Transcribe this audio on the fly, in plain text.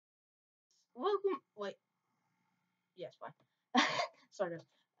welcome. Wait, yes, fine. Sorry, guys.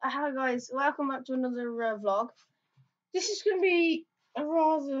 Hi, guys. Welcome back to another vlog. This is going to be a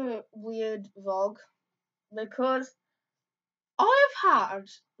rather weird vlog because I've had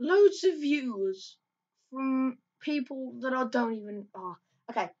loads of views from people that I don't even. Oh,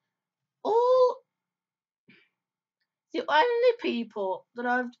 okay. All the only people that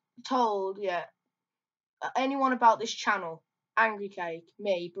I've told, yeah, anyone about this channel, Angry Cake,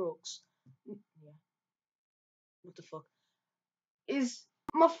 me, Brooks, yeah, what the fuck, is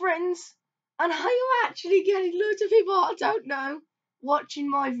my friends, and I am actually getting loads of people I don't know watching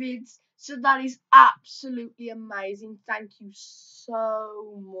my vids. So that is absolutely amazing. Thank you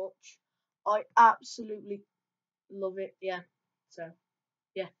so much. I absolutely love it. Yeah. So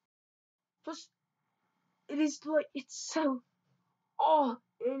yeah. Plus, it is like it's so. Oh,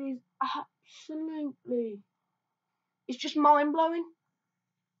 it is absolutely. It's just mind blowing.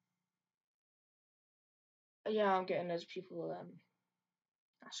 Yeah, I'm getting loads of people.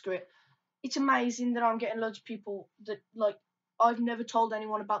 Screw it. It's amazing that I'm getting loads of people that like I've never told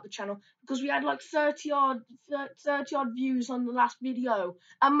anyone about the channel because we had like 30 odd views on the last video,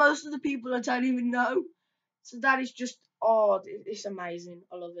 and most of the people I don't even know. So that is just it's amazing.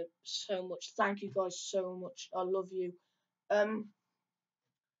 I love it so much. Thank you guys so much. I love you. Um,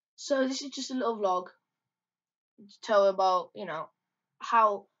 so this is just a little vlog to tell about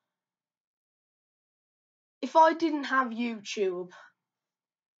how if I didn't have YouTube,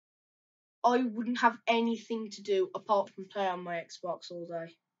 I wouldn't have anything to do apart from play on my Xbox all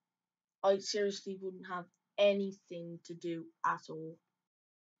day. I seriously wouldn't have anything to do at all.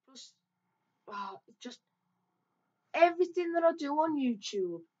 Plus, just everything that I do on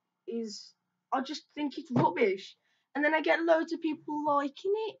YouTube is, I just think it's rubbish. And then I get loads of people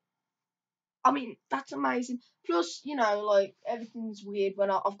liking it. I mean, that's amazing. Plus, like everything's weird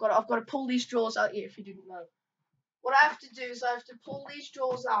when I've got to pull these drawers out here. If you didn't know, what I have to do is I have to pull these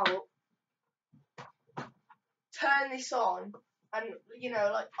drawers out, turn this on, and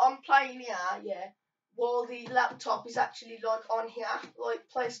like I'm playing here, yeah, while the laptop is actually like on here, like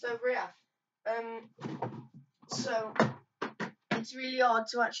placed over here. So it's really hard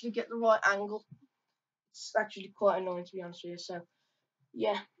to actually get the right angle. It's actually quite annoying to be honest with you. So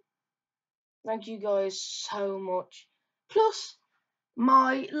yeah, thank you guys so much. Plus,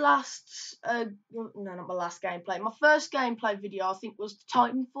 my last, no, not my last gameplay. My first gameplay video, I think, was the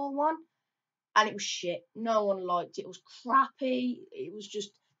Titanfall one, and it was shit. No one liked it. It was crappy. It was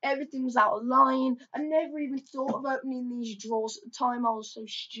just everything was out of line. I never even thought of opening these drawers at the time. I was so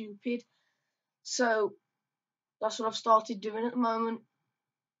stupid. So that's what I've started doing at the moment.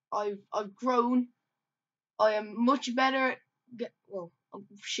 I've grown. I am much better at well, I'm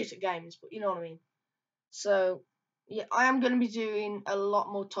shit at games, but you know what I mean. So yeah, I am going to be doing a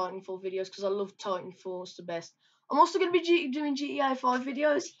lot more Titanfall videos because I love Titanfall. It's the best. I'm also going to be doing GTA 5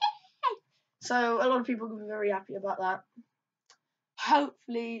 videos. So a lot of people will be very happy about that.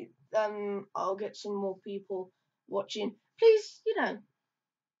 Hopefully, I'll get some more people watching. Please,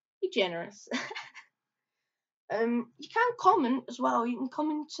 be generous. You can comment as well. You can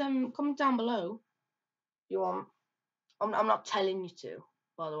comment down below if you want. I'm not telling you to,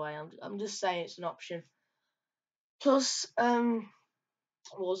 by the way. I'm just saying it's an option. Plus, what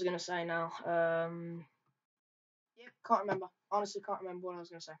was I gonna say now? Yeah, can't remember. Honestly, can't remember what I was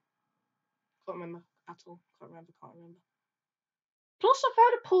gonna say. Can't remember at all. Can't remember. Can't remember. Plus, I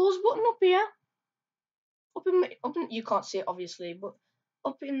found a pause button up here. You can't see it obviously, but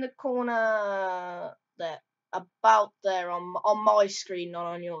up in the corner there, about there on my screen, not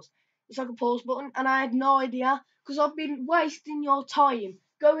on yours. It's like a pause button, and I had no idea because I've been wasting your time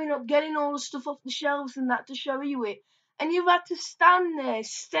going up, getting all the stuff off the shelves and that to show you it, and you've had to stand there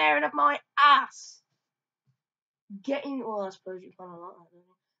staring at my ass, getting. Well, I suppose you kind of like that, don't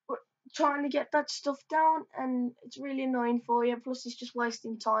you? But trying to get that stuff down, and it's really annoying for you. Plus, it's just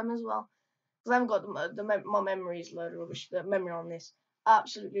wasting time as well. Because I haven't got my memory is a load of rubbish. The memory on this,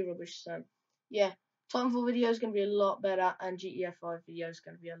 absolutely rubbish. So, yeah, Titanfall video is going to be a lot better, and GTA 5 video is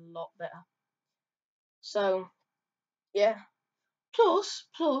going to be a lot better. So, yeah. Plus,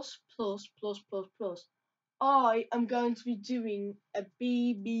 I am going to be doing a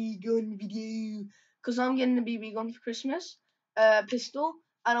BB gun video because I'm getting a BB gun for Christmas, pistol,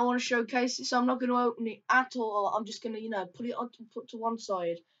 and I want to showcase it. So I'm not going to open it at all. I'm just going to, put to one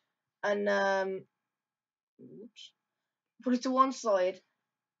side, and oops, put it to one side,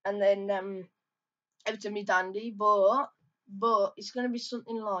 and then everything be dandy. But it's gonna be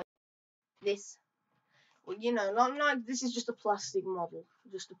something like this. Well, not like this is just a plastic model,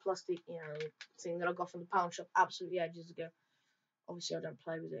 just a plastic, thing that I got from the pound shop absolutely ages ago. Obviously, I don't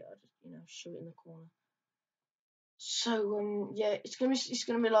play with it. I just shove it in the corner. So yeah, it's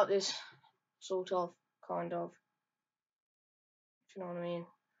gonna be like this, sort of, kind of. If you know what I mean.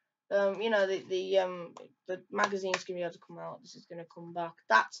 The magazine's gonna be able to come out. This is gonna come back.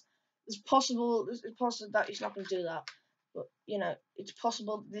 It's possible. It's possible that it's not gonna do that, but it's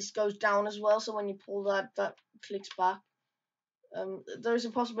possible this goes down as well. So when you pull that clicks back. There is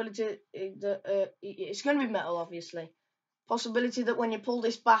a possibility that it's gonna be metal, obviously. Possibility that when you pull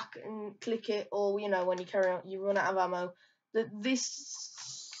this back and click it, or when you carry on, you run out of ammo. That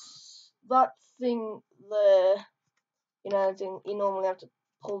thing there. You normally have to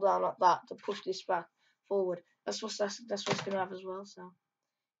pull down like that to push this back forward. That's what's gonna have as well. So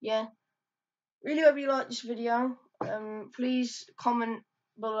yeah, really hope you like this video. Please comment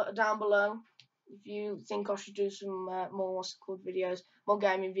down below if you think I should do some more what's it called videos, more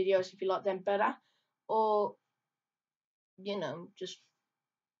gaming videos if you like them better, or just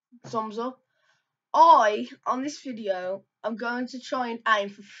thumbs up. On this video, I'm going to try and aim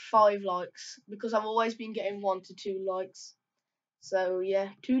for 5 likes because I've always been getting 1 to 2 likes. So yeah,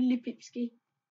 toodly pipski.